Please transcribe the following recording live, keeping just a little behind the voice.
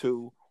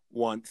two,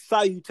 one.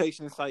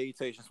 Salutations,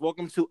 salutations.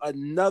 Welcome to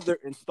another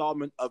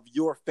installment of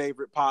your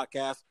favorite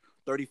podcast,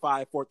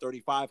 35 for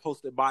 35,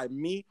 hosted by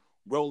me,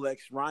 Rolex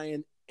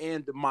Ryan,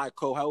 and my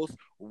co-host,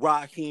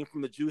 Raheem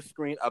from the Juice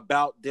Screen,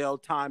 about Dale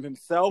Time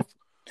himself.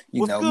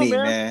 You What's know good, me,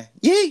 man?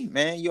 Yeah,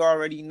 man. You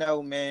already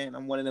know, man.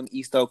 I'm one of them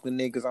East Oakland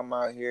niggas. I'm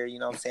out here, you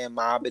know what I'm saying,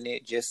 mobbing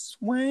it, just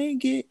swing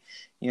it.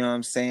 You know what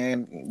I'm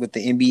saying? With the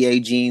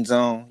NBA jeans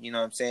on, you know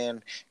what I'm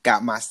saying?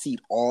 Got my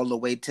seat all the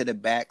way to the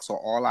back, so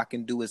all I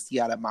can do is see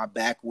out of my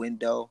back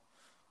window.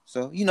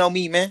 So, you know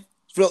me, man.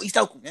 It's real East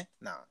Oakland, man.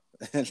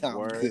 Nah. No, I'm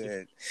Word.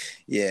 good.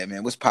 Yeah,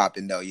 man. What's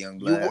popping though, young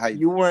blood? You How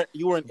you weren't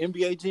you were in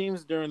NBA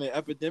jeans during the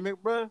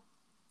epidemic, bro?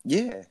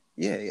 Yeah.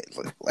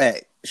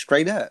 Like,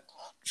 straight up.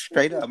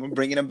 I'm gonna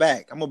bring them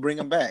back.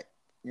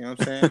 You know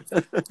what I'm saying?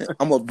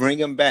 I'm gonna bring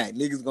them back.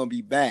 Niggas gonna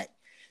be back.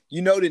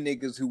 You know the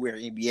niggas who wear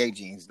NBA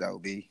jeans though,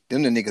 B.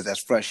 Them the niggas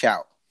that's fresh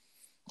out.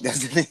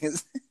 That's the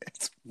niggas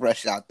that's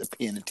fresh out the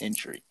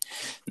penitentiary.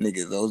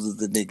 Niggas, those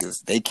are the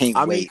niggas. They can't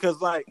I mean,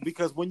 wait.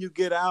 because when you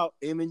get out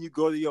and then you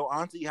go to your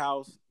auntie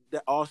house,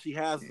 that all she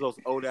has is those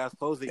old ass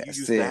clothes that That's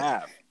you used to it.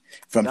 have.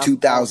 From That's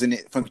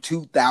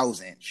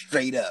 2000,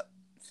 straight up.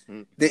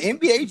 Hmm. The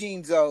NBA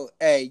jeans, though,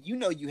 hey, you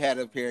know you had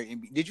a pair of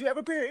NBA. Did you have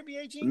a pair of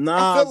NBA jeans? I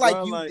Nah, feel like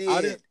bro. you Like did.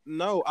 I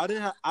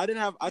didn't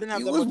have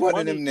You that was much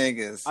one of them money.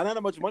 niggas. I didn't have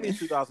that much money in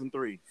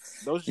 2003.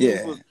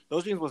 Yeah.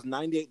 Those jeans was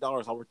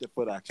 $98. I worked at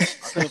Foot Action.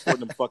 I couldn't afford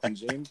them fucking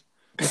jeans.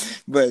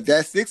 But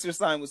that Sixer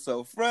sign was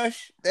so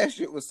fresh. That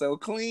shit was so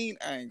clean.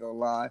 I ain't gonna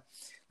lie.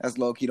 That's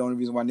low key. The only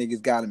reason why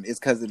niggas got him is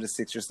because of the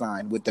Sixer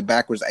sign with the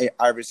backwards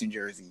Iverson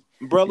jersey.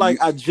 Bro, like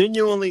You, I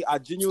genuinely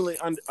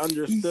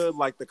understood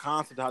like the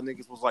concept how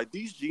niggas was like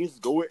these jeans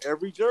go with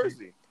every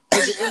jersey. But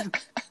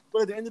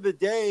at the end of the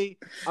day,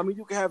 I mean,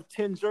 you can have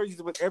 10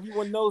 jerseys, but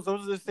everyone knows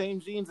those are the same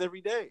jeans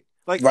every day.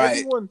 Like right.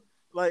 everyone,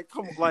 like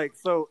come like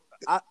so.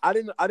 I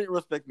didn't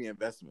respect the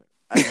investment.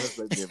 I didn't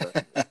respect the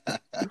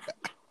investment.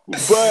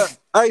 But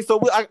hey,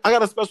 so I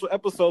got a special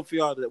episode for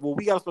y'all today. Well,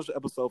 we got a special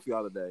episode for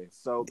y'all today.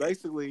 So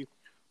basically,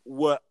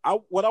 what I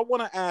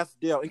want to ask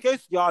Dale, in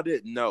case y'all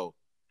didn't know,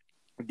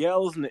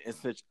 Dale is an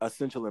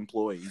essential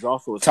employee. He's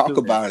also a Talk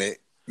student. about it.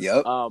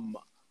 Yep.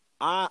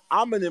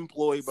 I'm an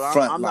employee, but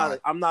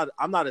I'm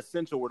not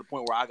essential to the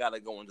point where I gotta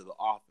go into the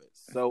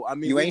office. So I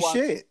mean, you ain't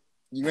shit.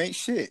 You ain't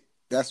shit.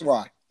 That's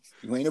why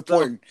you ain't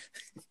important.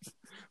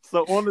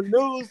 So on the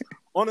news,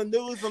 on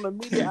the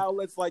media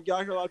outlets, like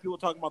y'all hear a lot of people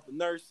talking about the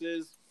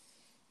nurses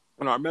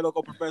and our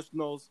medical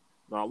professionals,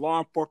 and our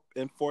law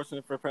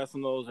enforcement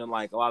professionals, and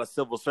like a lot of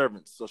civil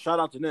servants. So shout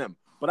out to them.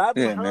 But I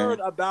haven't heard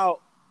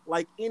about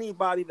like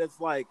anybody that's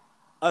like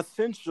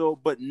essential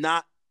but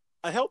not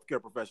a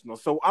healthcare professional.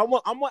 So I'm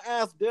gonna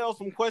ask Dale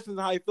some questions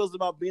on how he feels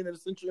about being an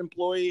essential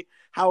employee,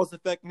 how it's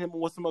affecting him,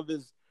 and what some of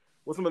his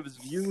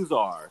views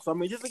are. So I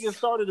mean, just to get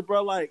started,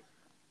 bro, like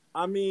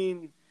I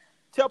mean,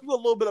 tell people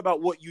a little bit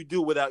about what you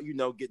do without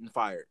getting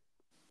fired.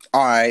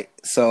 All right,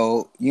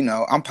 so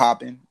I'm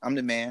popping. I'm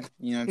the man.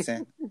 You know what I'm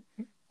saying?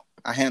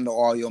 I handle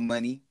all your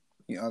money.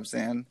 You know what I'm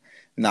saying?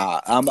 Nah,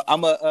 I'm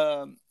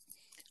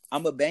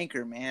a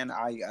banker, man.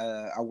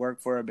 I work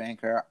for a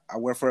banker. I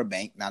work for a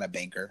bank, not a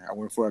banker. I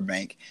work for a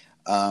bank.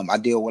 I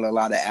deal with a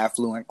lot of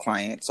affluent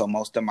clients. So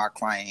most of my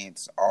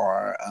clients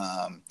are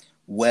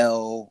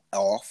well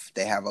off.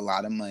 They have a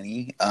lot of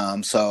money.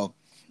 So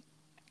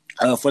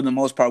for the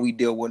most part, we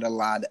deal with a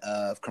lot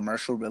of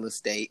commercial real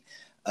estate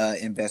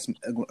investment,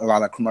 a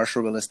lot of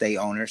commercial real estate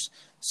owners.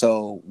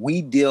 So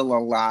we deal a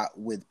lot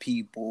with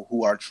people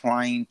who are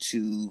trying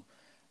to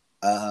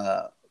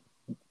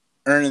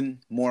earn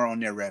more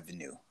on their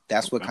revenue.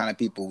 That's what kind of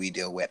people we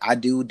deal with. I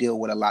do deal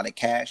with a lot of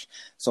cash,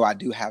 so I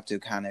do have to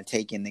kind of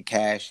take in the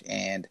cash.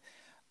 And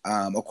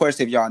of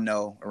course, if y'all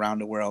know, around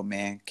the world,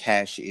 man,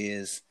 cash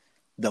is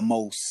the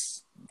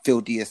most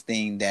filthiest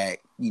thing that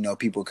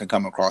people can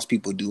come across.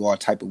 People do all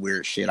type of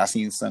weird shit. I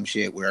seen some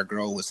shit where a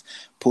girl was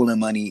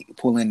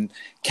pulling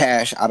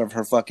cash out of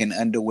her fucking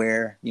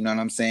underwear. You know what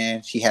I'm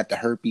saying? She had the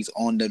herpes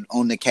on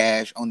the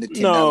cash on the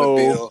 $10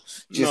 bill,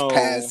 just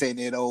passing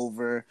it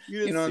over.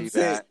 You know what I'm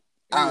saying?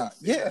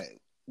 Yeah,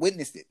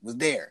 witnessed it. Was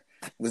there.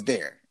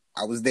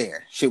 I was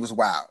there. Shit was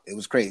wild. It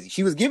was crazy.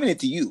 She was giving it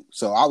to you,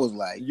 so I was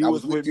like, you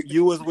was with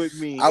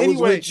me. I was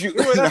with you.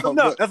 Anyway, that's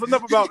enough. That's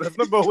enough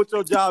about what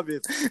your job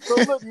is. So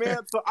look, man.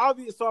 So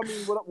obviously, I mean,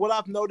 what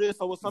I've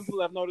noticed, or what some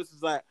people have noticed,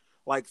 is that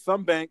like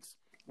some banks,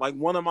 like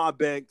one of my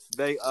banks,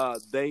 they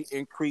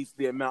increase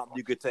the amount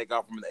you could take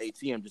out from an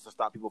ATM just to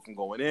stop people from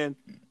going in,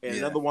 and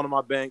another one of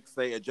my banks,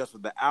 they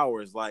adjusted the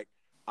hours. Like,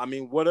 I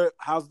mean,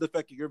 how's it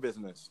affecting your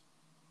business?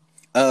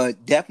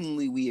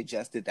 Definitely we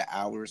adjusted the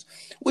hours,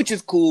 which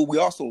is cool. We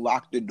also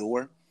locked the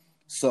door.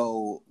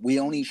 So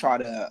we only try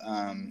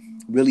to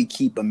really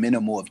keep a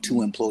minimum of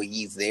 2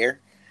 employees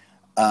there.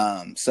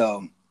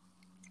 So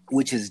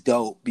which is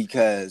dope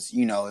because,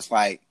 it's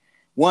like,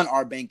 one,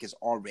 our bank is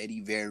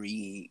already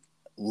very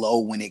low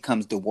when it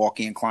comes to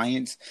walk-in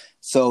clients.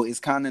 So it's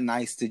kind of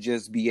nice to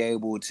just be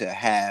able to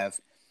have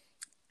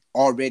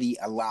already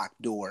a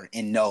locked door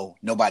and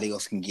nobody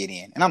else can get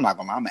in. And I'm not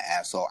gonna lie, I'm an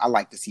asshole. I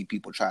like to see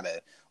people try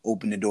to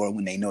open the door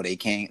when they know they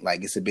can't.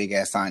 Like, it's a big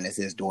ass sign that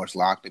says doors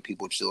locked, and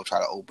people still try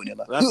to open it.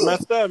 Like, that's ugh.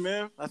 messed up,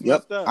 man. That's Yep,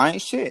 messed up. I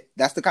ain't shit.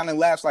 That's the kind of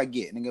laughs I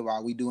get. Nigga,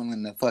 while we doing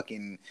in the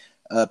fucking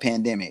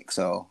pandemic,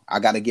 so I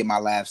got to get my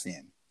laughs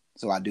in.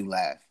 So I do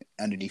laugh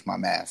underneath my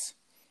mask.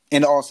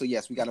 And also,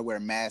 yes, we got to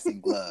wear masks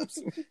and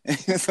gloves.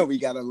 So we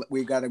gotta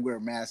wear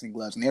masks and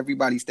gloves, and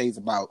everybody stays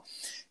about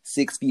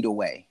 6 feet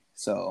away.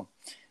 So,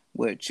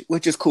 which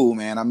is cool,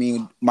 man. I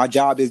mean, my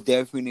job is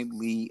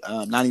definitely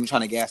not even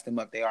trying to gas them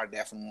up. They are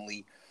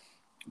definitely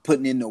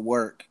putting in the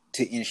work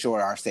to ensure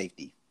our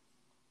safety.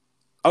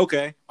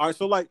 Okay, all right.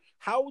 So, like,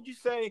 how's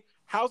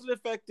it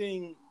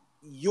affecting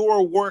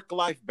your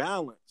work-life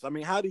balance? I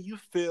mean, how do you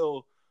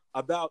feel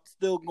about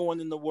still going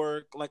into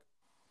work? Like,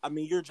 I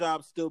mean, your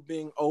job's still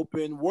being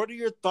open. What are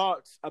your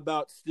thoughts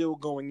about still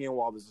going in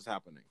while this is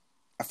happening?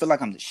 I feel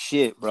like I'm the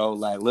shit, bro.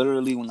 Like,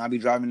 literally, when I be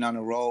driving down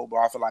the road,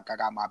 bro, I feel like I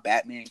got my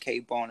Batman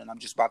cape on and I'm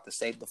just about to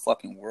save the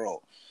fucking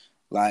world.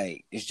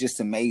 Like, it's just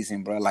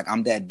amazing, bro. Like,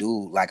 I'm that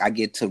dude. Like, I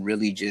get to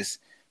really just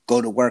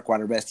go to work while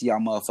the rest of y'all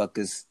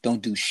motherfuckers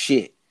don't do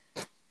shit.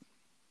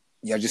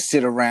 Y'all just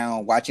sit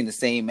around watching the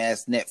same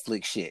ass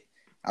Netflix shit.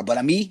 But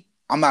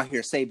I'm out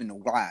here saving the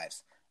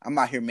lives. I'm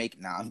out here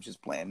I'm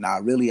just playing. Nah,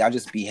 really, I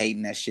just be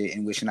hating that shit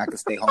and wishing I could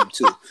stay home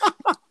too.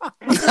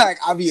 Like,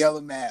 I be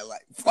hella mad,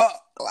 like,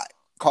 fuck, like,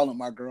 calling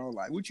my girl,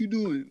 like, what you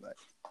doing? Like,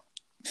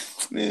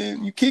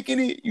 man, you kicking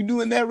it? You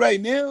doing that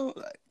right now?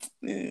 Like,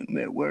 man, I'm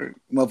at work.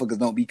 Motherfuckers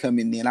don't be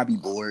coming in. I be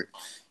bored.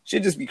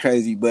 Shit just be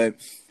crazy. But,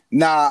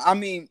 nah, I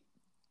mean,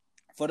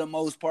 for the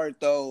most part,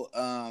 though,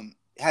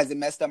 has it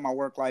messed up my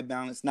work-life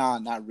balance? Nah,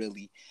 not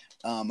really.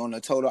 On the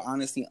total,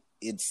 honestly,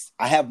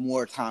 I have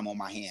more time on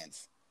my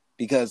hands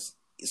because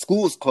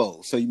school's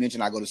closed. So you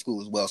mentioned I go to school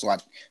as well.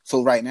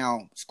 So right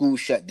now, school's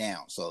shut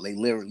down. So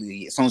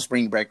it's on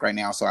spring break right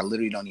now. So I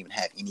literally don't even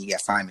have any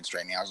assignments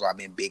right now. So I've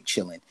been big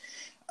chilling.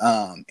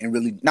 And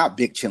really not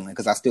big chilling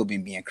because I still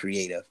been being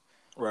creative.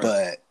 Right.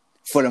 But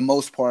for the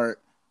most part,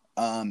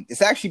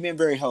 it's actually been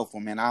very helpful,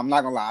 man. I'm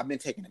not gonna lie. I've been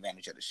taking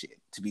advantage of the shit,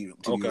 to be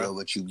real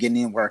with you. Getting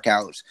in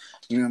workouts,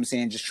 you know what I'm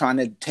saying? Just trying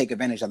to take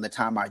advantage of the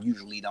time I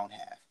usually don't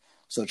have.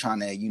 So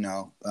trying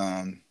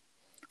to,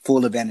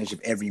 full advantage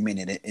of every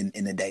minute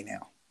in the day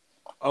now.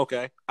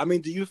 Okay. I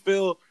mean, do you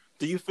feel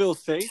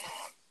safe?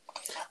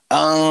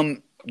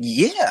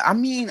 Yeah. I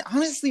mean,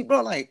 honestly,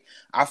 bro, like,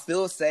 I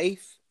feel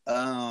safe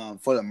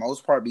for the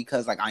most part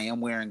because, like, I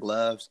am wearing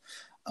gloves.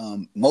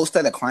 Most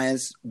of the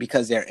clients,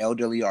 because they're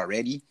elderly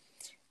already,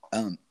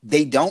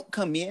 they don't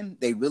come in.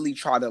 They really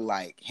try to,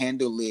 like,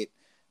 handle it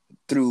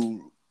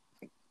through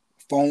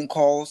phone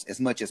calls as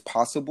much as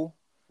possible.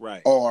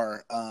 Right.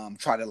 Or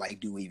try to, like,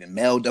 do even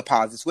mail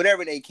deposits,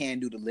 whatever they can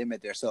do to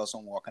limit themselves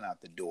from walking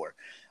out the door.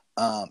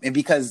 And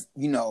because,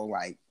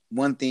 like,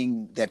 one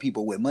thing that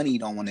people with money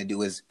don't want to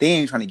do is they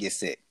ain't trying to get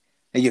sick.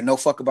 They give no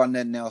fuck about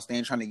nothing else. They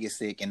ain't trying to get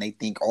sick. And they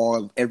think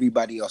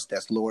everybody else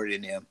that's lower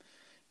than them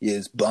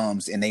is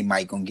bums and they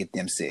might gonna get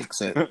them sick.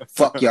 So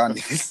fuck y'all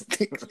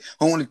niggas.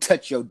 I want to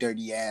touch your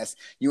dirty ass.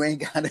 You ain't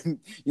got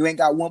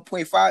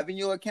 1.5 in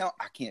your account.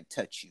 I can't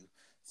touch you.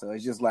 So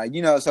it's just like,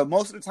 so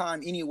most of the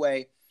time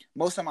anyway,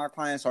 most of my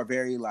clients are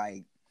very,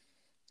 like,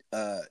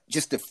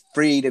 just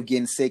afraid of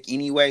getting sick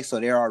anyway. So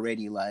they're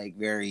already, like,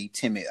 very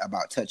timid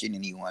about touching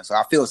anyone. So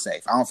I feel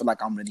safe. I don't feel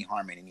like I'm really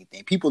harming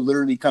anything. People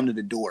literally come to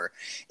the door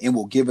and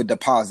will give a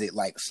deposit,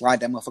 like, slide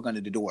that motherfucker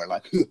under the door.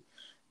 Like,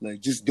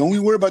 like, just don't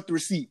even worry about the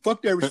receipt.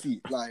 Fuck that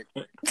receipt. Like,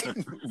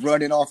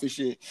 running off and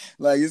shit.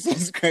 Like, it's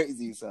just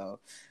crazy. So,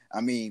 I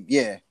mean,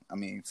 yeah.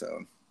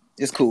 So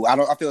it's cool.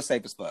 I feel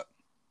safe as fuck.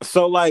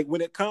 So, like,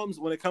 when it comes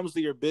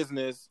to your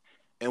business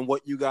and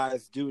what you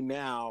guys do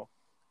now,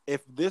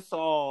 if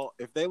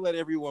they let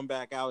everyone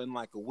back out in,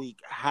 like, a week,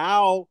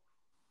 how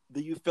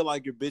do you feel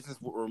like your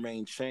business will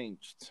remain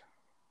changed?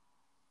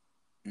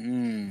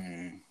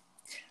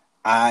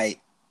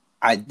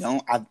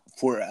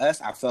 For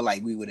us, I feel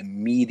like we would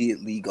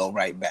immediately go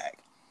right back.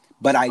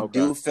 But I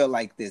do feel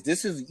like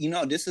this is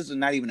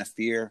not even a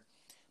fear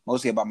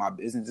mostly about my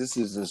business. This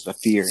is just a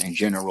fear in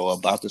general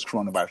about this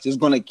coronavirus. It's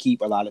going to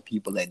keep a lot of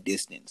people at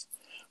distance.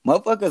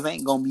 Motherfuckers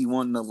ain't going to be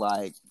wanting to,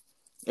 like,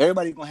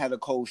 everybody's going to have a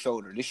cold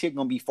shoulder. This shit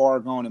going to be far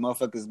gone and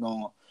motherfuckers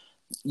going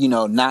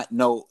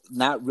to,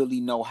 not really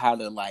know how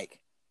to, like,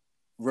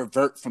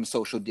 revert from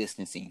social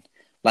distancing.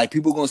 Like,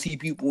 people going to see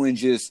people and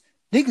just,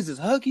 niggas is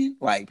hugging.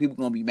 Like, people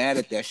going to be mad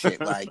at that shit.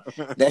 Like,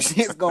 that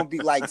shit's going to be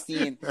like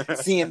seeing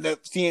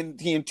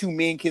two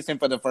men kissing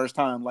for the first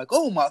time. Like,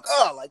 oh my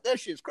God, like, that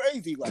shit's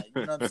crazy. Like,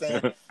 you know what I'm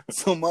saying?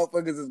 So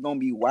motherfuckers is going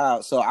to be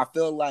wild. So I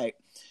feel like,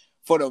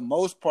 for the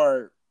most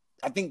part,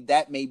 I think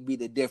that may be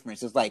the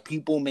difference. It's like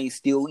people may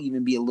still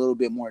even be a little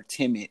bit more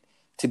timid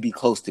to be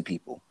close to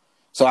people.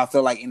 So I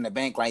feel like in the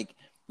bank, like,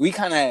 we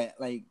kind of,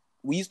 like,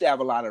 we used to have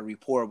a lot of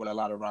rapport with a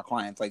lot of our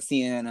clients. Like,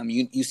 seeing them,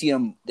 you see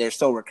them, they're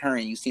so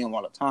recurring. You see them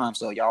all the time.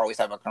 So y'all always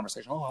have a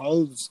conversation. Oh,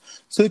 how's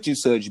such and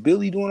such?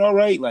 Billy doing all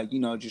right? Like,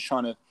 just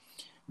trying to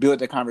build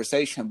the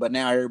conversation. But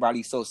now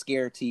everybody's so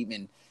scared to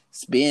even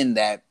spend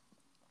that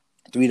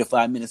 3 to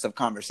 5 minutes of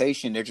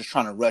conversation, they're just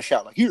trying to rush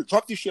out. Like, here,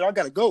 talk this shit. I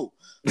gotta go.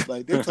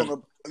 Like they're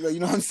talking, you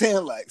know what I'm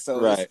saying? Like,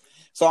 so, right.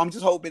 So I'm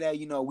just hoping that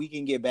we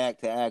can get back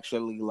to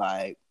actually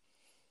like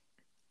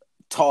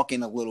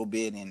talking a little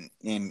bit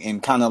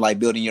and kind of like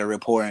building your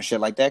rapport and shit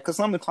like that. Because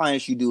some of the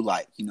clients you do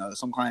like,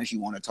 some clients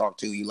you want to talk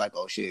to, you like,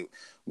 oh shit,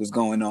 what's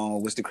going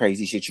on? What's the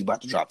crazy shit you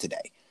about to drop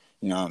today?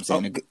 You know what I'm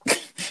saying?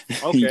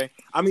 Okay.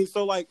 I mean,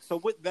 so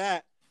with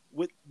that.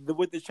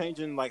 With the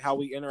change in like how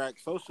we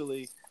interact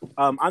socially,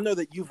 I know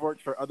that you've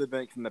worked for other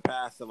banks in the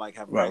past that like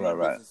have run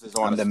businesses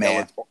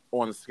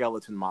on a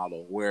skeleton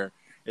model where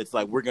it's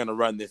like we're gonna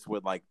run this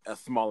with like a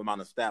small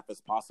amount of staff as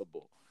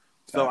possible.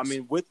 So I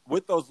mean,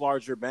 with those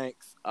larger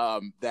banks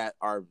that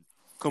are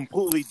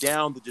completely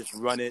down to just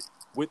run it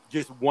with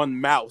just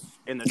one mouse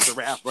and a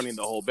giraffe running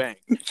the whole bank,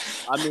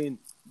 I mean,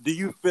 do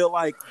you feel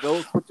like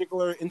those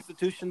particular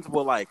institutions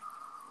will like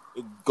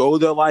go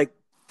to like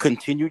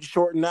continued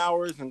shorten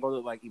hours and go to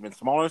like even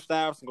smaller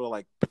staffs and go to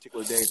like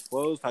particular days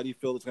closed? How do you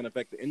feel it's going to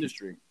affect the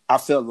industry? I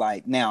feel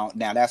like now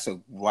that's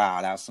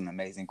an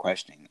amazing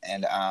question.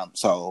 And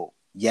so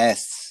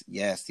yes,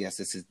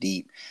 this is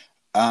deep.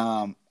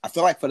 I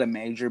feel like for the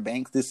major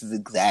banks, this is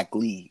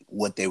exactly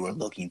what they were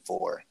looking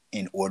for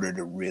in order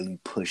to really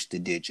push the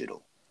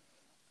digital.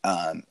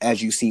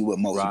 As you see with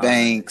most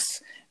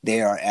banks, they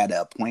are at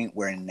a point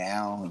where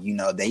now,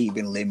 they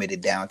even limit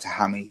it down to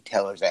how many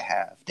tellers they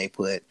have. They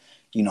put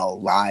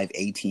live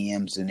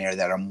ATMs in there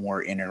that are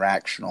more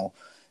interactional.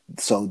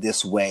 So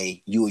this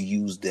way you'll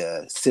use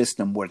the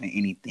system more than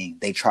anything.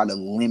 They try to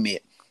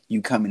limit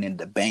you coming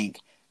into the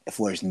bank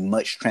for as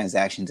much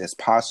transactions as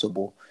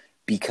possible,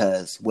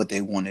 because what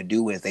they want to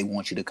do is they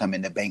want you to come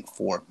in the bank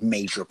for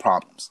major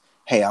problems.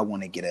 Hey, I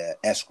want to get an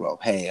escrow.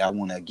 Hey, I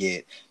want to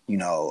get,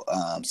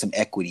 some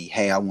equity.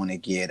 Hey, I want to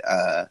get,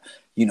 a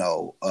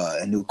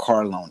new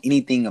car loan,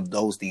 anything of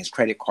those things,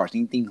 credit cards,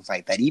 anything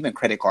like that. Even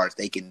credit cards,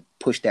 they can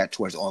push that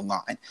towards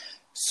online.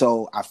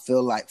 So I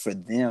feel like for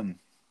them,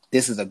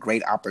 this is a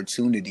great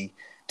opportunity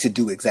to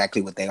do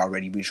exactly what they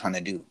already be trying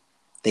to do.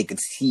 They could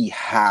see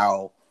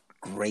how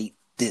great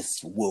this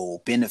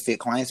will benefit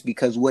clients,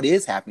 because what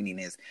is happening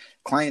is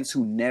clients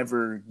who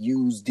never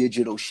use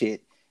digital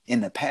shit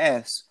in the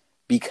past,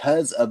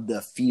 because of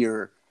the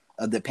fear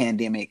of the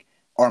pandemic,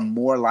 are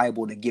more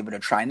liable to give it a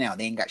try now.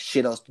 They ain't got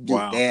shit else to do.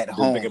 Wow. They at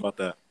home. Think about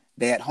that.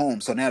 They at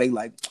home. So now they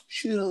like,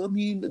 shit, I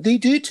mean, they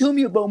did tell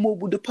me about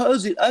mobile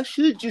deposit. I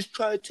should just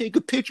try to take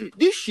a picture.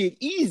 This shit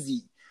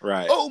easy.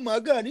 Right. Oh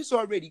my God, it's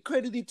already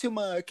credited to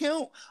my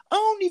account. I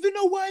don't even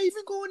know why I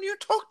even go in there and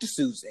talk to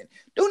Susan.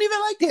 Don't even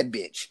like that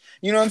bitch.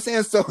 You know what I'm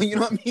saying? So, you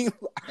know what I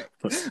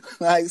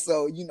mean?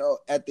 So,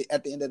 at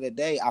the end of the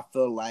day, I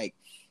feel like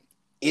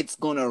it's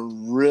gonna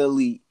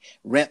really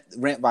rent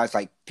wise,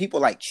 like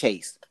people like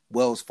Chase,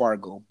 Wells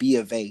Fargo, B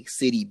of A,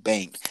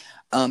 Citibank,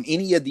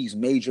 any of these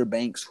major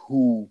banks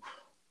who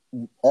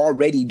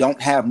already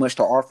don't have much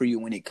to offer you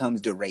when it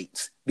comes to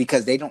rates,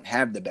 because they don't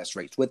have the best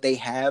rates. What they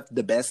have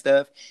the best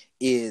of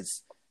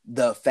is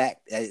the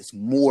fact that it's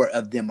more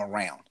of them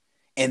around,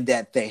 and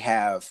that they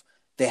have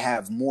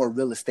more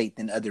real estate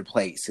than other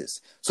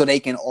places. So they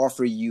can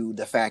offer you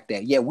the fact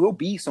that, yeah, we'll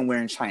be somewhere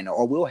in China,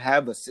 or we'll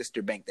have a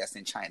sister bank that's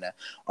in China,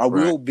 or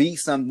we'll be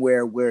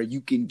somewhere where you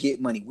can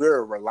get money.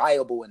 We're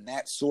reliable in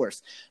that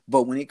source.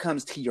 But when it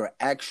comes to your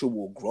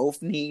actual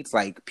growth needs,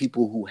 like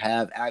people who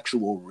have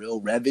actual real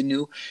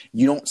revenue,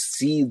 you don't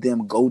see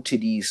them go to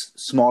these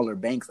smaller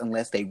banks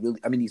unless they really,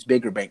 these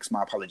bigger banks,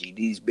 my apology,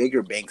 these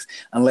bigger banks,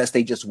 unless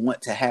they just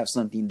want to have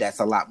something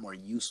that's a lot more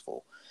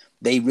useful.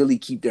 They really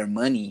keep their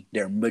money,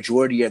 their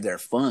majority of their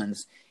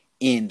funds,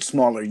 in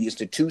smaller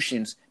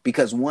institutions,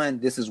 because one,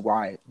 this is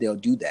why they'll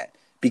do that,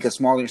 because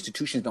smaller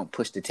institutions don't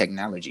push the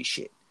technology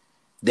shit.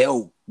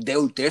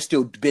 They're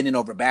still bending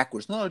over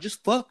backwards. No,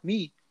 just fuck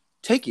me.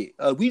 Take it.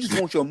 We just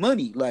want your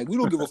money. Like, we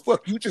don't give a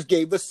fuck. You just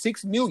gave us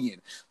 $6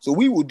 million, so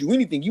we will do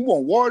anything. You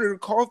want water,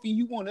 coffee?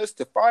 You want us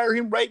to fire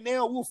him right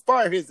now? We'll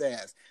fire his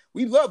ass.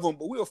 We love him,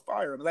 but we'll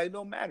fire him. Like, it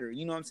don't matter.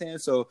 You know what I'm saying?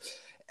 So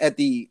at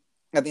the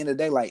end of the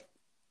day, like,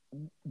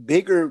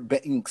 bigger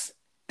banks,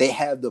 they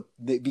have the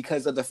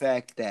because of the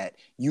fact that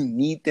you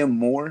need them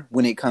more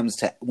when it comes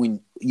to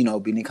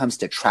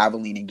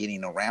traveling and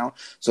getting around,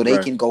 so they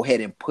can go ahead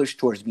and push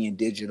towards being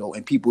digital,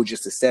 and people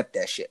just accept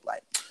that shit.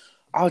 Like,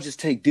 I'll just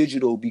take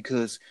digital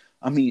because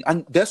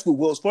that's what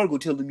Wells Fargo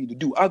telling me to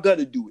do. I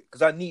gotta do it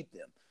because I need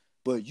them.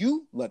 But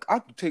you, like, I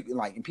could take,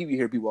 like, and people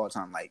hear people all the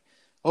time like,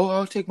 oh,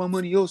 I'll take my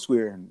money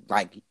elsewhere. And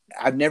like,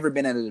 I've never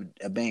been at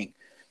a bank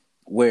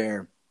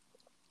where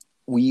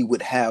we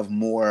would have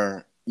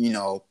more,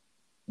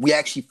 we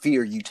actually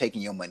fear you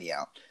taking your money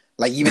out.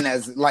 Like, even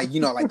as, like,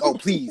 oh,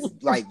 please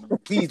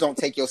don't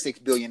take your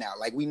 $6 billion out.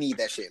 Like, we need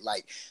that shit.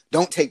 Like,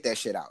 don't take that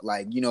shit out.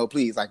 Like,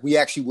 please, like, we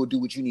actually will do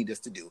what you need us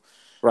to do.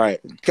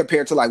 Right.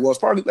 Compared to, like, Wells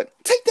Fargo, like,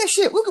 take that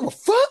shit. We don't give a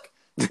fuck.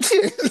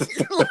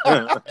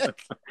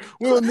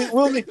 we'll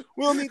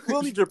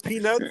need your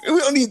peanuts. We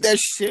don't need that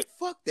shit.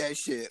 Fuck that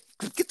shit.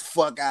 Get the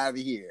fuck out of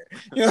here.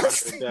 You know what I'm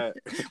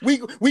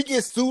saying? We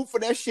get sued for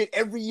that shit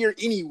every year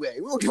anyway.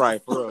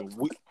 Right, for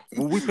real.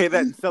 Well, we pay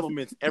that in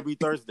settlements every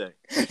Thursday.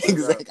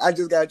 Exactly. I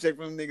just got a check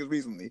from them niggas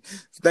recently.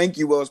 Thank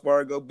you, Wells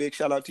Fargo. Big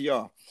shout out to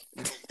y'all.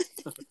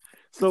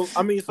 So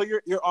I mean, so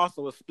you're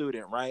also a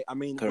student, right? I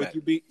mean, Correct.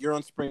 you're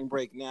on spring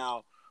break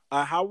now.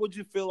 How would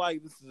you feel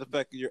like this has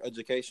affected your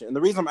education? And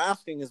the reason I'm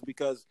asking is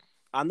because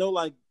I know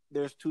like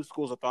there's two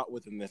schools of thought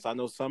within this. I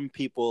know some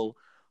people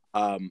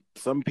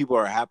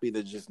are happy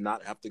to just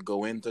not have to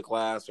go into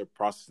class or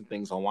processing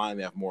things online.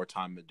 They have more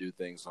time to do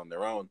things on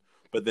their own.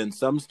 But then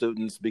some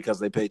students, because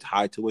they paid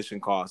high tuition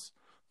costs,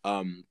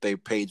 they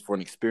paid for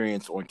an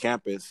experience on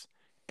campus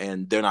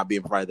and they're not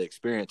being provided the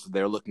experience.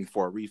 They're looking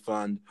for a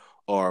refund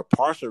or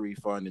partial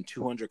refund, and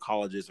 200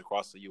 colleges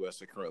across the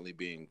U.S. are currently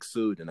being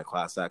sued in a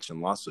class action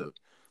lawsuit.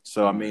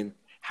 So, I mean,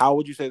 how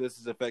would you say this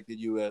has affected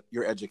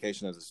your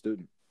education as a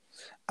student?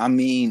 I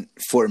mean,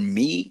 for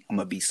me, I'm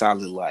gonna be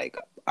solid. Like,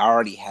 I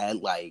already had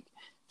like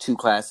 2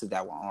 classes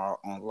that were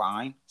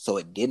online, so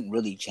it didn't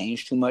really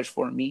change too much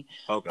for me.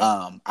 Okay.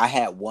 I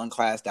had 1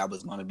 class that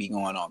was going to be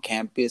going on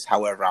campus.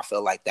 However, I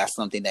feel like that's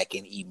something that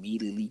can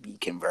immediately be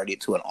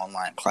converted to an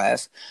online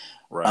class.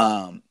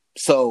 Right.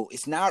 So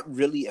it's not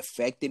really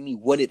affected me.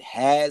 What it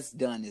has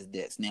done is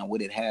this. Now,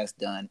 what it has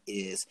done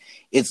is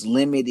it's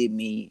limited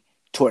me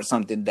towards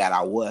something that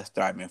I was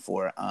striving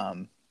for.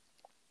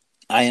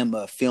 I am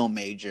a film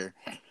major,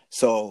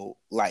 so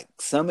like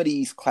some of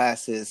these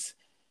classes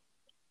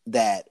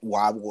that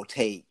I will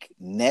take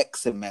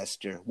next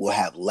semester will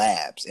have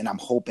labs, and I'm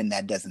hoping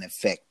that doesn't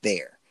affect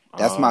there.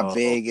 That's my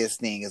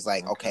biggest thing is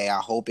like, okay, I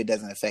hope it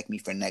doesn't affect me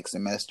for next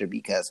semester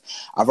because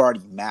I've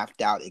already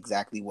mapped out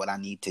exactly what I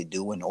need to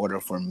do in order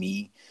for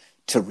me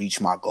to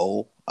reach my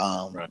goal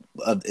of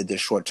the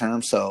short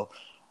term. So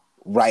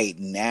right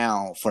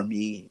now for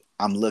me,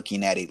 I'm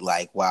looking at it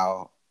like,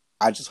 wow,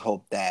 I just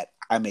hope that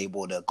I'm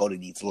able to go to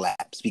these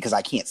labs because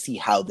I can't see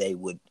how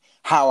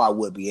I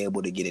would be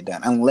able to get it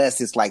done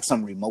unless it's like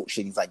some remote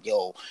shit. He's like,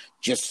 yo,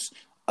 just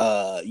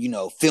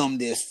film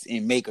this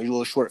and make a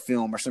little short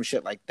film or some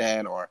shit like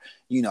that. Or,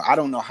 I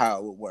don't know how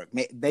it would work.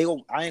 I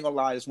ain't gonna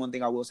lie. There's one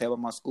thing I will say about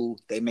my school.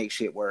 They make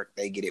shit work.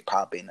 They get it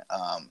popping.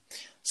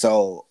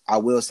 So I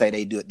will say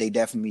they do it. They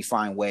definitely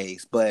find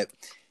ways. But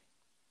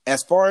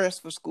as far as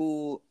for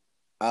school,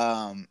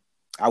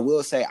 I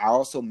will say I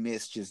also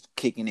miss just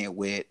kicking it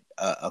with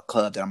a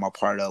club that I'm a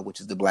part of,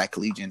 which is the Black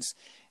Collegians.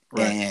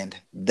 Right. And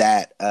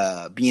that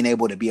being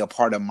able to be a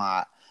part of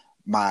my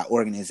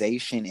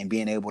organization and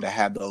being able to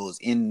have those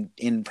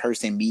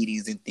in-person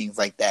meetings and things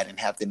like that and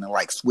having to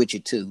like switch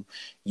it to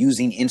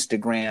using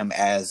Instagram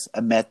as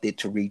a method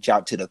to reach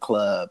out to the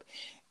club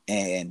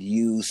and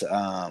use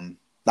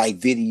like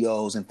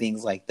videos and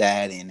things like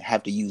that and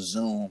have to use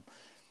Zoom.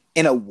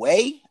 In a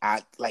way,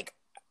 I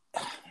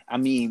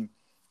mean,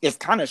 it's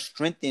kind of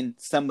strengthened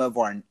some of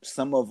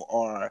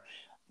our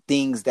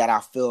things that I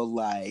feel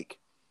like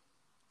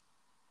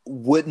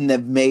wouldn't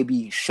have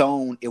maybe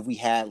shown if we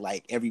had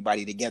like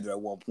everybody together at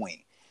one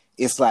point.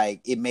 It's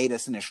like it made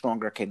us in a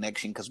stronger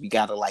connection because we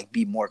got to like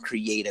be more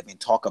creative and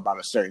talk about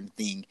a certain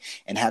thing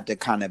and have to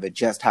kind of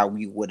adjust how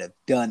we would have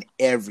done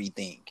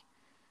everything.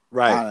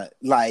 Right.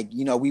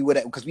 We would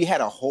have, because we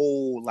had a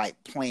whole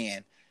like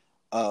plan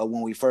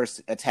when we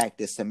first attacked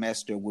this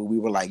semester where we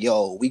were like,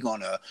 yo, we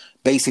gonna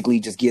basically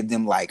just give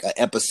them like an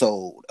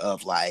episode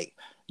of like,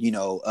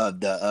 of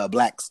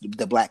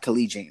the Black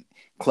Collegiate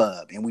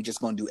Club, and we just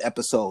gonna do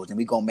episodes and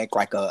we gonna make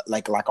like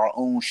our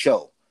own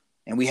show.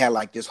 And we had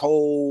like this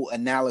whole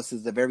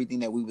analysis of everything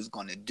that we was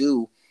gonna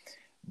do,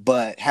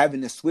 but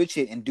having to switch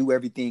it and do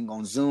everything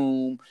on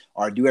Zoom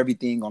or do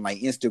everything on like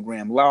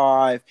Instagram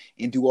Live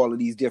and do all of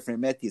these different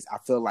methods, I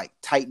feel like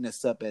tighten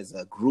us up as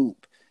a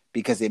group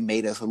because it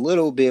made us a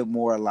little bit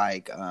more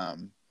like a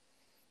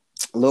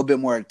little bit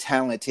more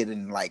talented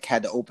and like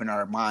had to open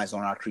our minds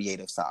on our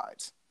creative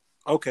sides.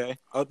 Okay,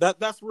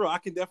 that's real. I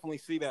can definitely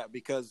see that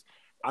because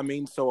I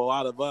mean, so a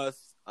lot of us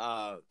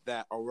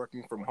that are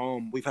working from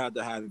home, we've had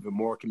to have even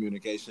more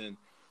communication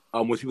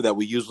with people that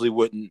we usually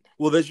wouldn't.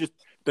 Well, there's just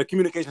the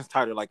communication's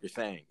tighter, like you're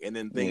saying, and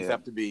then things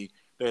have to be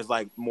there's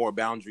like more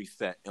boundaries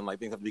set and like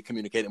things have to be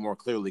communicated more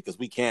clearly because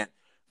we can't.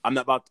 I'm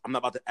not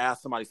about to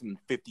ask somebody something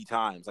 50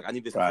 times. Like I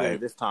need this clear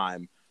this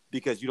time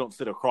because you don't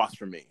sit across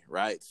from me,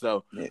 right?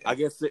 So I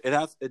guess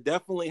it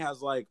definitely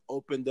has like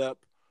opened up,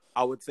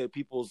 I would say,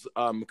 people's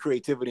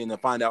creativity and to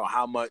find out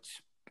how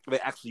much they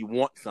actually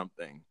want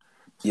something.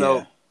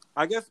 So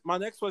I guess my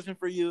next question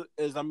for you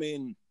is, I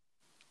mean,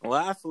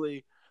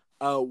 lastly,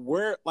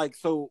 where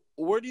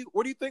do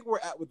you think we're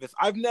at with this?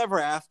 I've never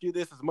asked you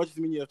this as much as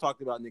me and you have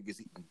talked about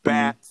niggas eating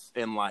bats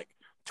and like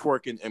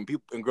twerking and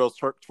people and girls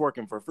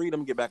twerking for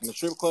freedom, get back in the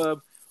strip club.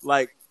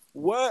 Like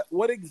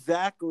what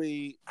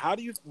exactly?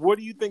 Where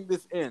do you think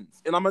this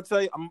ends? And I'm gonna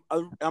tell you,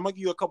 I'm gonna give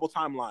you a couple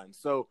timelines.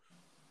 So,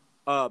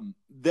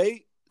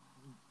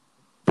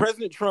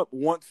 President Trump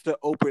wants to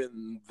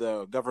open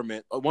the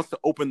government, wants to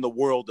open the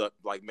world up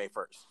like May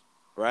 1st,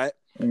 right?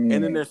 And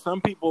then there's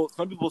some people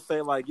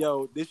say like,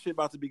 yo, this shit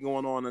about to be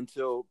going on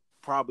until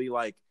probably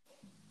like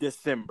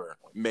December,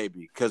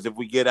 maybe, because if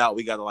we get out,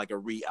 we got like a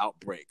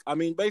re-outbreak. I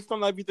mean, based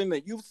on everything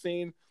that you've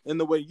seen and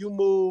the way you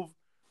move,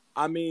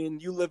 I mean,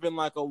 you live in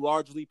like a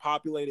largely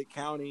populated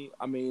county.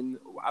 I mean,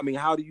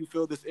 how do you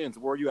feel this ends?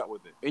 Where are you at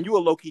with it? And you a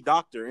low key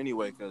doctor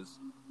anyway,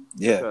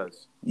 Yeah,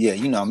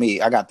 you know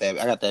me. I got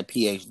that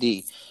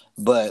PhD.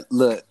 But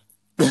look,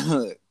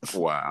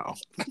 wow.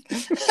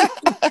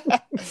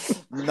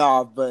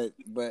 Nah, but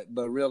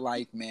real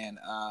life, man.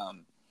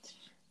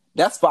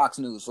 That's Fox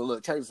News. So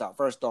look, check this out.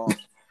 First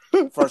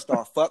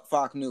off, fuck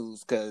Fox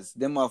News, because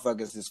them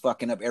motherfuckers is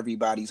fucking up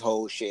everybody's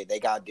whole shit. They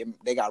got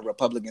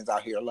Republicans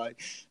out here like,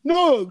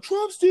 no,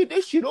 Trump said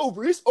that shit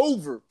over. It's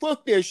over.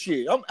 Fuck that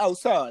shit. I'm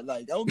outside.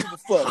 Like, I don't give a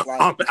fuck. Like,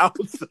 I'm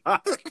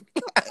outside.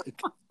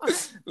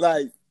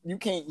 Like, you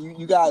can't.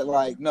 You got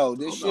like, no.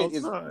 This shit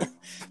outside. Is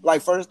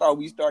like, first off,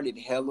 we started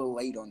hella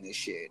late on this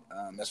shit.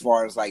 As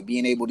far as like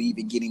being able to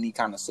even get any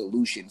kind of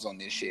solutions on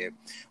this shit,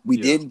 we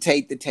didn't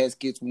take the test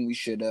kits when we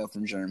should have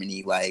from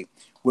Germany. Like,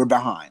 we're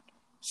behind.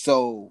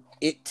 So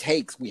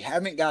we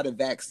haven't got a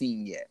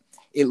vaccine yet.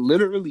 It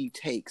literally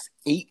takes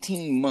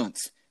 18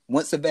 months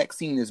once a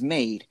vaccine is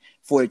made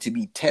for it to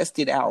be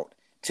tested out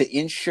to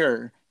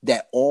ensure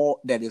that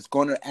it's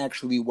going to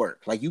actually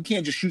work. Like, you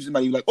can't just shoot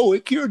somebody like, oh,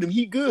 it cured him,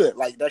 he good.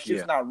 Like, that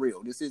shit's not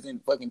real. This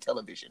isn't fucking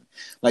television.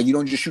 Like, you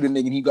don't just shoot a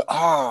nigga and he go,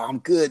 I'm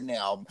good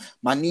now.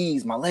 My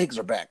knees, my legs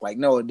are back. Like,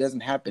 no, it doesn't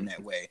happen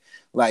that way.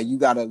 Like, you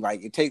got to,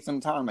 like, it takes some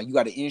time. Like, you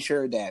got to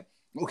ensure that,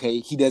 okay,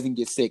 he doesn't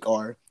get sick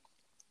or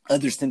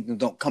other symptoms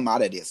don't come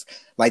out of this.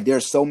 Like,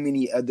 there's so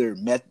many other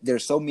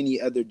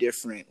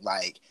different,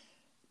 like,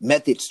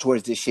 methods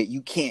towards this shit.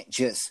 You can't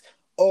just,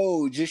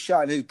 just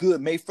shot it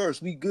good. May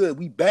 1st, we good.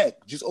 We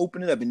back. Just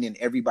open it up and then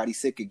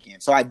everybody's sick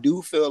again. So I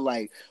do feel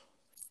like,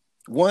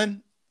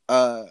 one,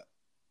 I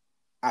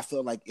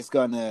feel like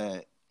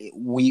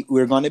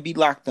we're gonna be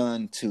locked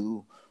on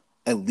to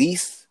at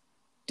least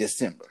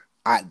December.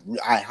 I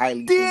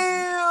highly think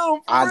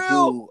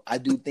I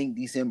do think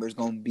December is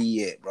gonna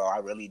be it, bro. I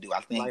really do.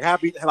 I think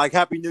Happy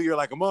New Year,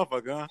 like a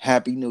motherfucker. Huh?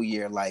 Happy New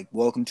Year, like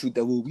welcome to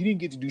the. Well, we didn't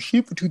get to do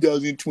shit for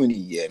 2020.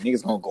 Yeah,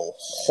 niggas gonna go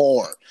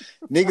hard.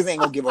 Niggas ain't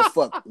gonna give a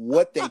fuck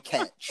what they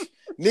catch.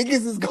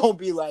 Niggas is gonna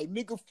be like,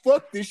 nigga,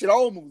 fuck this shit. I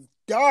almost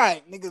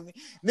died.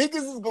 Niggas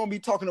is gonna be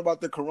talking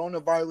about the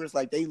coronavirus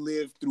like they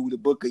lived through the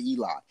Book of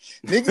Eli.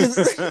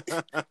 Niggas.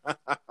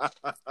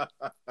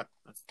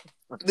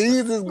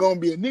 This is gonna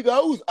be a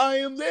nigga. I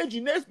am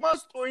legend. That's my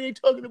story. Ain't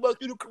talking about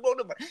through the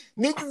coronavirus.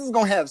 Niggas is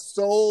gonna have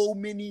so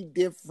many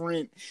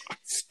different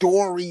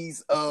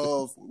stories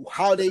of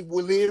how they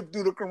will live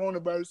through the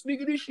coronavirus.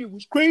 Nigga, this shit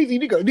was crazy.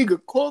 Nigga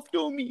coughed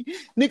on me.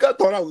 Nigga, I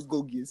thought I was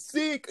gonna get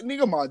sick.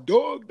 Nigga, my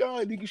dog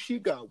died. Nigga,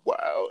 shit got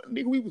wild.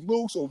 Nigga, we was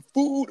low on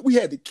food. We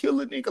had to kill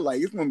a nigga.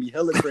 Like, it's gonna be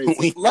hella crazy.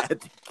 We had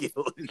to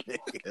kill a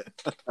nigga.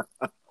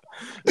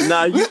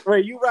 Nah, you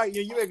right.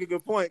 Yeah, you make a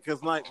good point,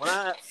 because like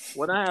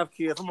when I have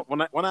kids, when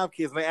I have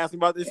kids and they ask me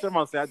about this shit, I'm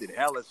gonna say I did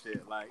hella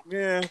shit. Like,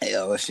 man,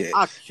 hella shit.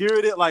 I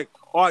cured it. Like,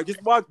 all right,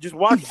 just watch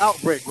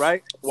Outbreak,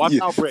 right? Watch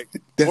Outbreak.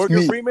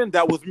 Morgan Freeman,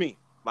 that was me.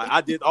 Like,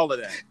 I did all of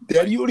that.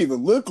 Dad, you don't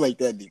even look like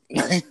that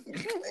nigga.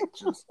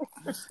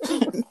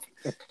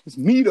 It's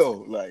me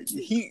though. Like,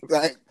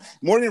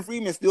 Morgan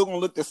Freeman still gonna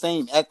look the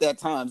same at that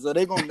time, so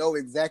they gonna know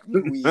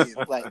exactly who he is.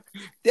 Like,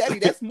 Daddy,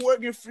 that's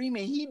Morgan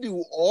Freeman. He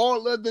do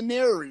all of the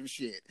narrative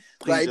shit.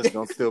 Like, he's just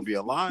gonna still be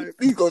alive.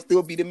 He's gonna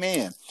still be the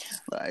man.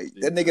 Like,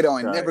 that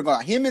nigga never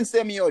gonna. Him and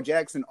Samuel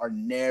Jackson are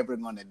never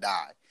gonna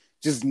die.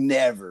 Just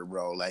never,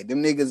 bro. Like,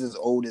 them niggas is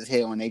old as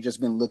hell, and they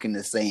just been looking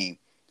the same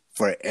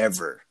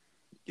forever.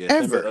 Yeah,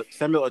 ever.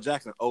 Samuel L.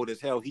 Jackson, old as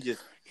hell. He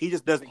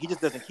just doesn't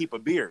keep a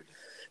beard.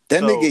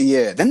 That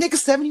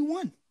nigga's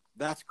 71.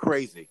 That's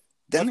crazy.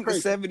 That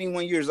nigga's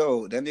 71 years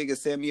old. That nigga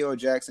Samuel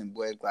Jackson,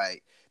 boy,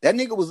 like, that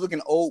nigga was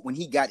looking old when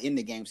he got in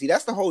the game. See,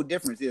 that's the whole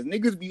difference. Is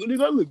niggas be,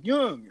 nigga, I look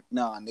young.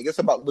 Nah, nigga, it's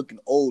about looking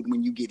old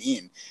when you get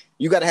in.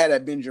 You gotta have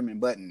that Benjamin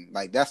Button.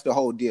 Like, that's the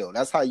whole deal.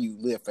 That's how you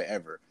live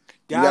forever.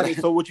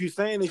 So what you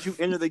saying is you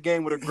enter the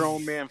game with a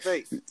grown man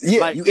face.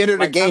 Yeah, like, you enter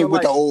the game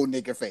with the old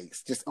nigga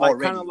face, just like,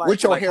 already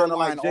with your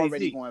hairline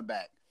already going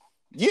back.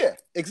 Yeah,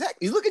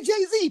 exactly. You look at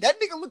Jay-Z.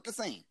 That nigga looked the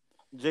same.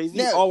 Jay-Z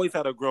has always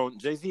had a grown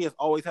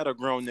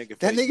nigga face.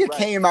 That nigga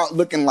came out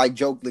looking like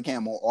Joe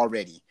LaCamel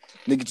already.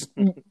 Nigga just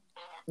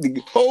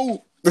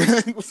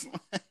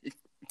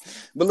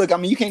But look, I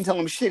mean, you can't tell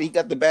him shit. He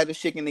got the baddest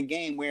chick in the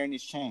game wearing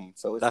his chain.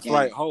 So it's that's game.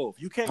 Right, Hov.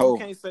 You can't tell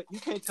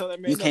that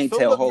man. You can't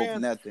tell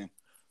Hov nothing.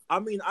 I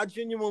mean, I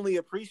genuinely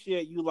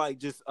appreciate you, like,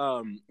 just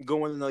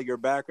going into your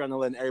background and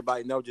letting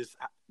everybody know just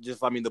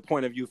I mean, the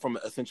point of view from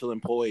an essential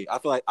employee. I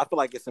feel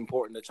like it's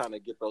important to try to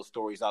get those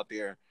stories out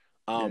there.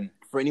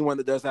 For anyone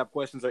that does have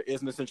questions or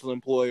is an essential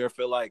employee or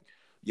feel like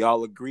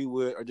y'all agree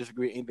with or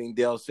disagree with anything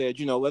Dale said,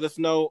 let us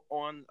know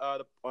on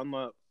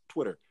the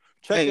Twitter.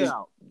 Check it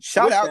out.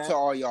 Shout out to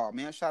all y'all,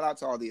 man. Shout out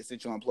to all the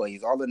essential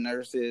employees, all the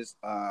nurses,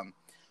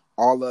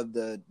 all of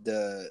the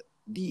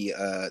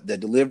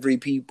delivery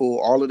people,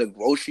 all of the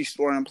grocery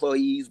store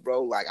employees,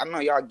 bro. Like, I know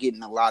y'all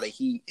getting a lot of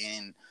heat,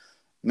 and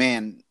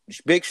man,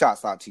 big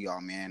shots out to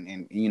y'all,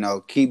 man.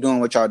 And keep doing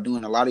what y'all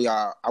doing. A lot of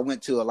y'all, I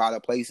went to a lot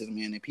of places,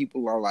 man, and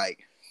people are like,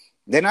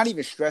 they're not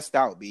even stressed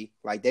out, B.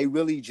 Like, they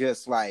really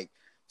just like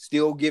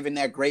still giving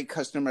that great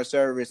customer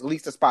service. At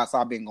least the spots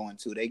I've been going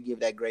to, they give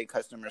that great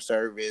customer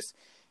service.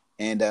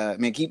 And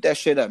man, keep that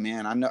shit up,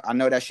 man. I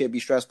know that shit be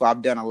stressful.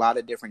 I've done a lot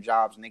of different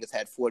jobs. Niggas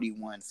had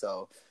 41,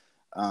 so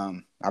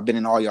I've been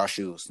in all y'all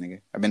shoes, nigga.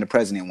 I've been the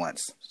president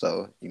once,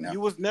 so you know. You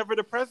was never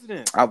the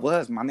president. I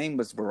was. My name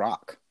was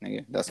Barack,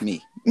 nigga. That's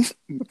me.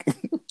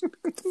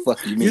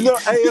 Fuck you, me. You know,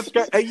 hey,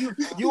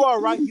 you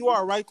are right. You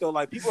are right though.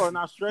 Like people are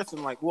not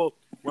stressing. Like, well,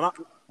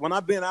 when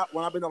I've been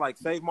to like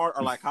Save Mart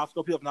or like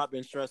Costco, people have not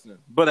been stressing.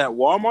 But at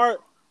Walmart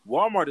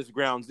is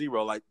ground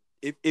zero. Like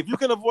if you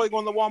can avoid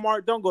going to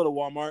Walmart, don't go to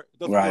Walmart.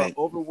 Those people are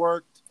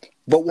overworked.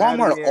 But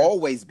Walmart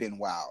always been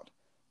wild.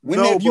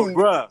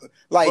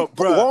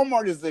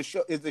 Walmart is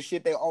the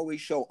shit they always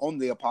show on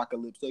the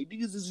apocalypse. Like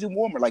this is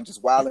Walmart, like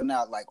just wilding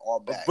out, like all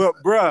bad. But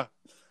bruh,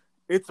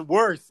 it's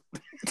worse.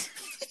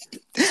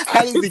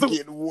 How does it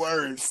get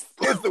worse?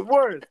 It's the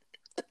worst.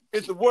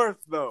 It's the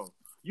worst though.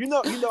 You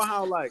know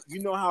how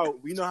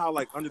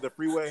under the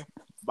freeway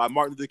by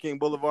Martin Luther King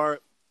Boulevard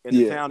in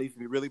the town used to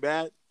be really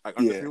bad, like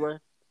under the freeway.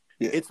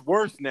 Yeah. It's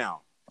worse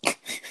now.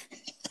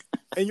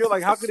 And you're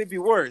like, how could it be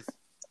worse?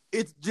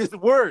 It's just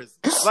worse.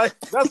 Like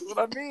that's what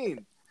I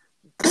mean.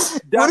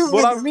 That's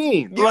what I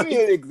mean. Give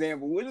me an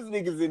example. What is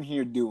niggas in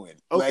here doing?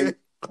 Okay. Like,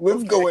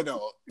 what's going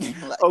on?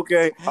 Like,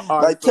 okay. Right,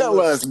 like, tell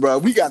us, bro.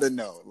 We gotta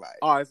know. Like,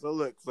 all right. So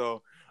look.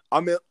 So I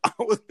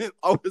was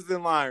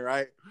in line,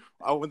 right?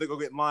 I went to go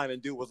get in line, and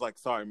dude was like,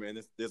 "Sorry, man,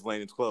 this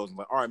lane is closed." I'm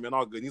like, "All right, man,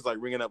 all good." And he's like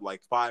ringing up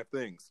like 5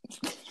 things,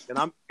 and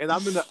I'm in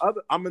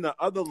the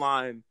other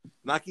line,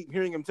 and I keep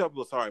hearing him tell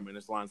people, "Sorry, man,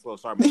 this line's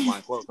closed. Sorry, man, this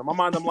line's closed." In my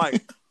mind, I'm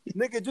like,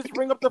 "Nigga, just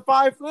ring up the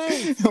 5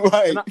 things."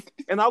 Right.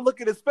 And I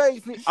look at his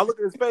face.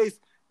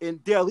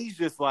 And Dale, he's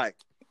just like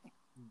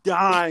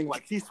dying,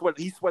 like he's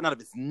sweating out of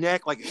his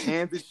neck, like his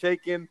hands is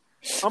shaking.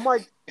 I'm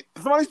like,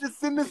 somebody's just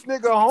send this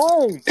nigga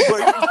home.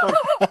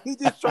 But he's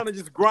just trying to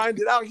just grind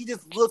it out. He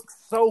just looks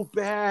so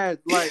bad.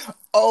 Like,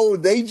 oh,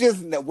 they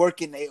just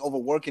overworking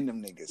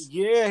them niggas.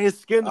 Yeah, his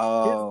skin.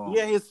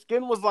 His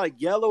skin was like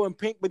yellow and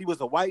pink, but he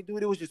was a white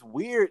dude. It was just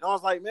weird. And I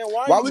was like, man,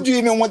 why would you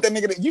even want that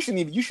nigga? You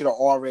should have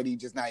already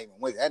just not even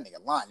went that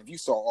nigga line. If you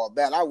saw all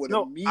that, I would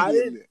have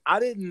immediately. I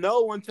didn't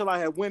know until I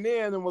had went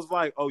in and was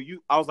like,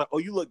 you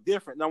look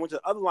different. And I went to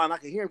the other line. I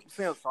could hear him keep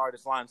saying, "Sorry,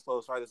 this line's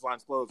closed. Sorry, this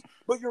line's closed."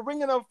 But you're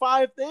ringing up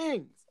 5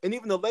 things. And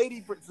even the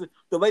lady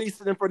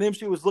sitting in front of him,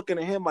 she was looking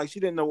at him like she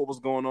didn't know what was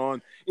going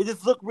on. It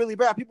just looked really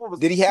bad.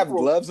 Did he have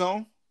gloves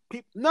on?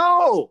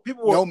 No.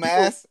 No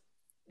mask?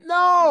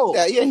 No.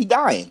 Yeah, he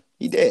dying.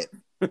 He dead.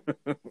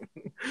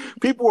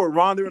 People were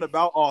wandering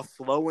about all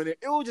slow in it.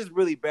 It was just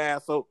really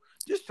bad. So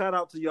just shout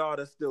out to y'all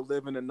that's still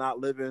living and not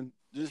living.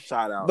 Just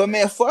shout out. But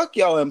man, fuck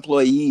y'all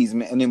employees,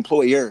 man, and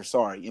employers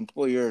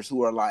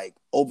who are like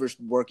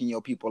overworking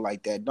your people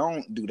like that.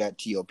 Don't do that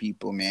to your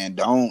people, man.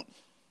 Don't.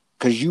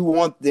 Because you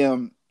want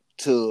them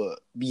to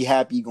be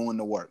happy going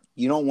to work.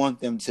 You don't want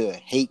them to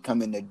hate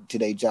coming to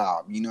their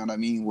job. You know what I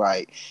mean?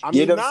 Like,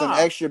 give them some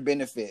extra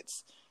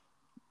benefits.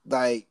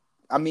 Like,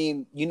 I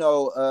mean,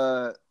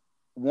 Senator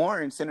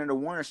Warren,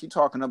 she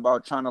talking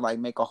about trying to like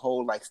make a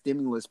whole like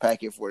stimulus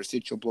packet for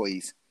essential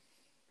employees.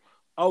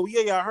 Oh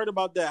yeah, I heard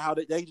about that. How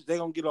they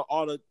gonna get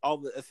all the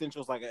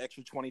essentials like an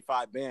extra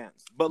 25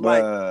 bands. But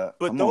those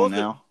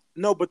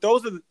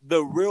are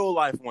the real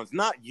life ones,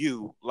 not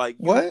you. Like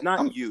what?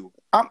 You.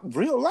 I'm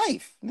real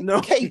life.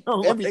 No, cape,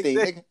 no, everything.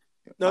 Like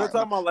they're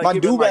talking about like my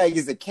do rag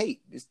is a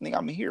cape. This nigga,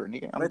 I'm here,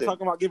 nigga. They're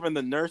talking about giving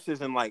the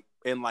nurses and the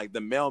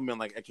mailmen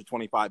like extra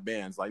 25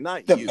 bands. Like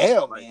not the you.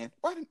 Mailman.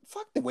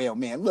 Fuck the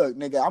mailman. Look,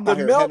 nigga, I'm out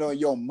here head on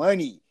your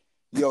money,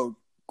 yo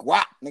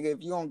guap, nigga.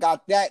 If you don't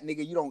got that,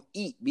 nigga, you don't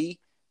eat.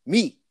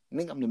 Me,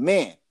 nigga, I'm the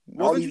man.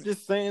 Wasn't you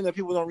just saying that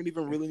people don't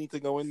even really need to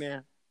go in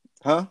there?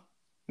 Huh?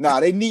 Nah,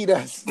 they need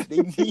us.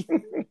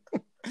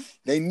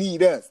 They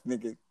need us,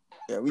 nigga.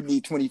 Yeah, we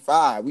need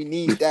 25. We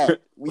need that.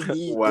 We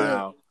need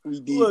wow. That. We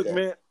need Look, that.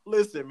 man.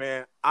 Listen,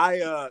 man.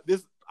 I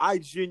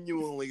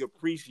genuinely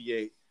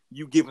appreciate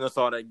you giving us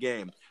all that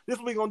game. This is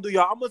what we gonna do,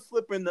 y'all. I'm gonna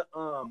slip in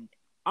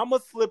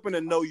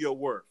the know your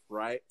worth,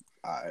 right?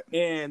 All right.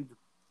 And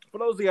for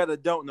those of y'all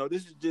that don't know,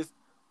 this is just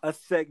a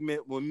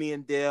segment where me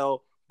and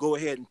Dale go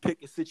ahead and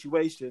pick a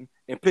situation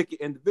and pick an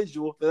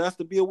individual that has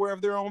to be aware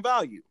of their own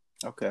value.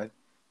 Okay.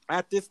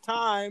 At this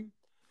time,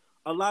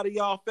 a lot of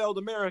y'all failed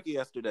America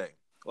yesterday.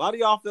 A lot of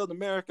y'all failed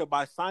America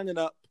by signing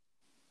up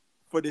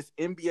for this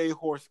NBA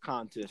horse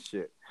contest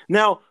shit.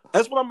 Now,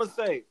 that's what I'm going to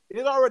say.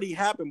 It already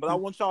happened, but I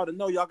want y'all to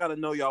know y'all got to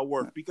know y'all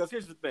worth. Because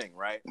here's the thing,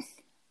 right?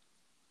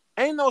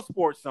 Ain't no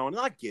sports on, and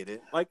I get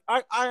it. Like,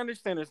 I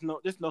understand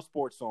there's no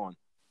sports on.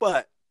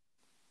 But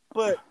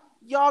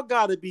y'all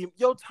got to be,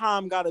 your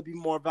time got to be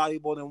more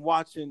valuable than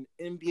watching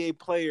NBA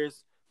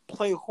players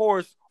play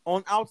horse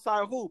on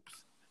outside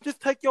hoops. Just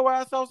take your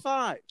ass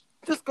outside.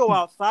 Just go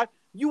outside.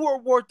 You are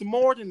worth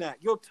more than that.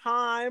 Your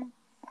time,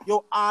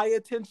 your eye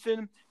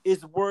attention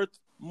is worth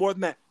more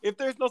than that. If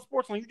there's no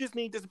sports on, you just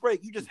need this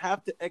break. You just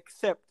have to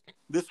accept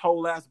this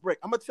whole last break.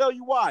 I'm gonna tell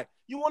you why.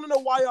 You want to know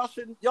why y'all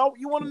shouldn't?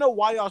 You want to know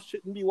why y'all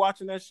shouldn't be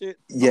watching that shit?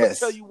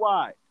 Yes. I'm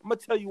gonna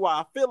tell you why.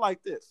 I feel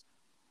like this.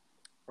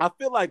 I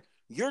feel like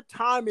your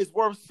time is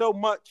worth so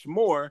much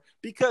more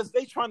because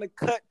they trying to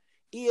cut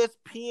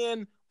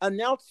ESPN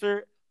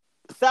announcer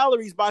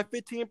salaries by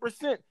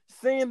 15%,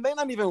 saying they're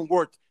not even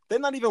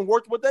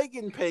worth what they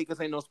getting paid because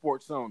ain't no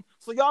sports zone.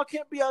 So y'all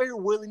can't be out here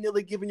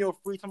willy-nilly giving your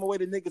free time away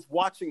to niggas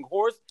watching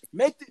horse.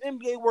 Make the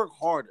NBA work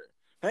harder.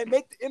 Hey,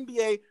 make the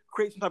NBA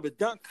create some type of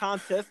dunk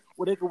contest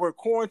where they can wear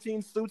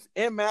quarantine suits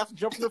and masks and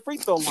jump from the free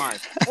throw line.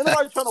 Ain't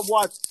nobody trying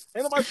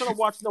to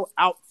watch no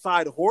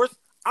outside horse.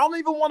 I don't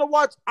even want to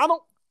watch. I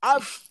don't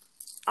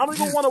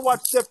even want to watch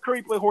Steph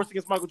Curry play horse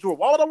against Michael Jordan.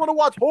 Why would I want to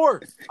watch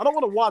horse? I don't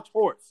want to watch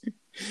horse.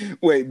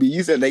 Wait, but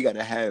you said they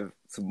gotta have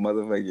some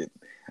motherfucking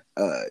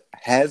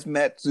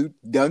hazmat suit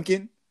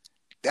dunking?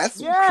 That's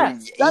some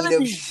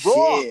creative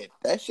shit.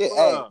 That shit.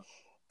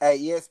 Hey,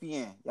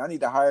 ESPN, y'all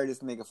need to hire this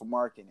nigga for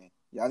marketing.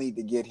 Y'all need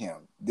to get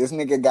him. This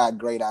nigga got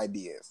great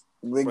ideas.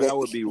 Nigga, bro, that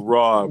would be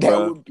raw,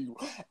 bro.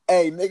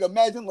 Hey, nigga,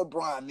 imagine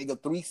LeBron,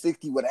 nigga,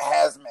 360 with a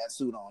hazmat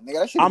suit on. Nigga,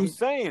 that shit. I'm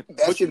saying,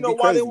 but you know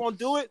why they won't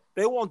do it?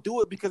 They won't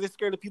do it because they're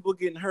scared of people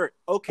getting hurt.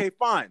 Okay,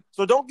 fine.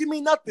 So don't give me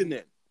nothing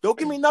then. Don't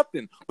give me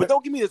nothing. But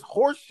don't give me this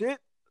horse shit.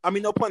 I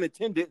mean, no pun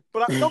intended.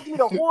 But don't give me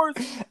the horse.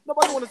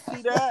 Nobody want to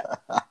see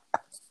that.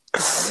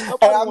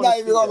 And I'm not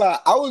even gonna lie.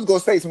 I was gonna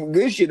say some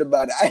good shit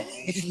about it. I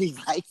actually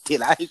liked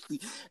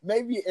it.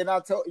 Maybe, and I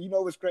told you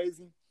know what's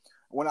crazy?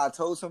 When I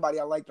told somebody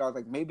I liked it, I was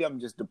like, maybe I'm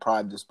just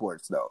deprived of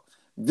sports though,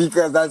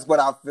 because that's what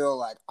I feel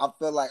like. I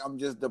feel like I'm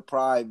just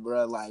deprived,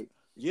 bro. Like,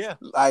 yeah,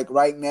 like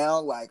right now,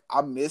 like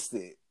I missed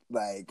it.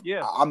 Like,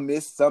 yeah, I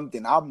missed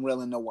something. I'm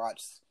willing to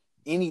watch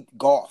any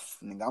golf,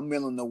 nigga. I'm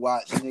willing to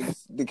watch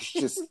niggas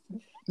just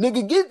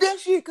nigga get that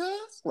shit,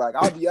 cuz. Like,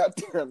 I'll be out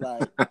there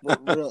like, for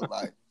real,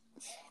 like.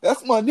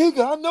 That's my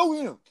nigga. I know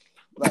him.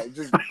 Like,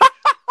 just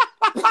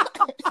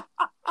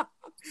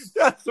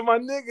that's my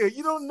nigga.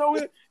 You don't know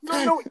it. You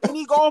don't know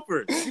any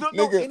golfers. You don't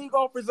know any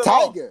golfers at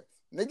Tiger.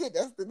 All. Nigga,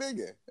 that's the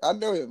nigga. I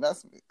know him.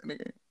 That's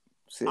nigga.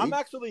 See? I'm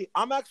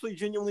actually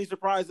genuinely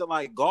surprised that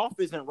like golf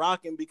isn't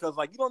rocking because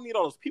like you don't need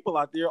all those people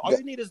out there. All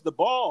you need is the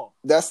ball.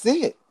 That's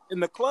it. In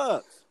the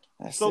clubs.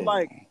 That's it.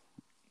 Like,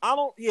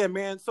 yeah,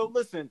 man. So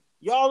listen,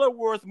 y'all are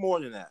worth more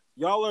than that.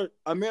 Y'all are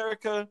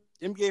America,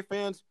 NBA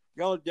fans.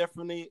 Y'all are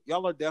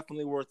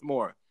definitely worth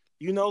more.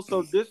 You know,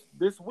 so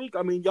this week,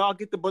 I mean, y'all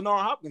get the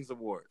Bernard Hopkins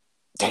Award.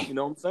 You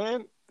know what I'm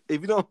saying?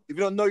 If you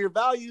don't know your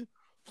value,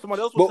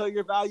 somebody else will tell you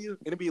your value,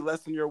 and it'll be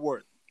less than your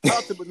worth. Shout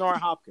out to Bernard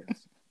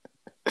Hopkins.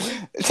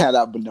 Shout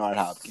out Bernard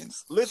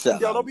Hopkins. Listen,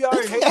 y'all, don't be out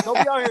here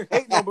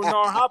hating on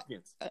Bernard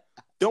Hopkins.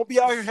 Don't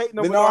be out here hating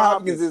on Bernard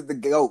Hopkins. Is the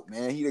GOAT,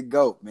 man. He the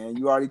GOAT, man.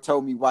 You already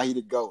told me why he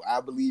the GOAT. I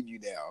believe you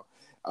now.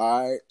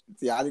 All right.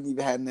 See, I didn't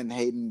even have nothing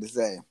hating to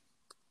say.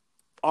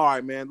 All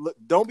right, man. Look,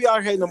 don't be out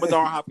here hating on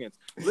Bernard Hopkins.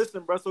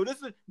 Listen, bro. So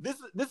this is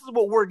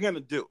what we're gonna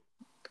do.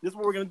 This is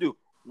what we're gonna do.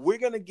 We're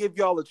gonna give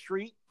y'all a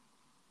treat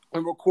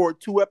and record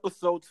 2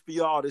 episodes for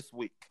y'all this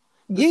week.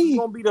 This is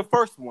gonna be the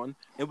first one,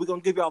 and we're gonna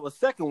give y'all a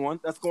second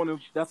one. That's gonna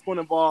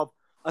involve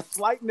a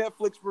slight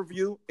Netflix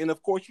review, and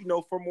of course, you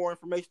know, for more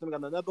information, we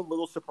got another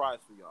little surprise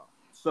for y'all.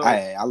 So,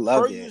 I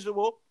love it. Per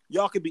usual,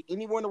 y'all could be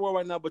anywhere in the world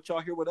right now, but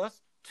y'all here with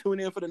us. Tune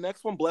in for the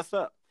next one. Bless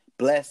up.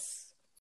 Bless.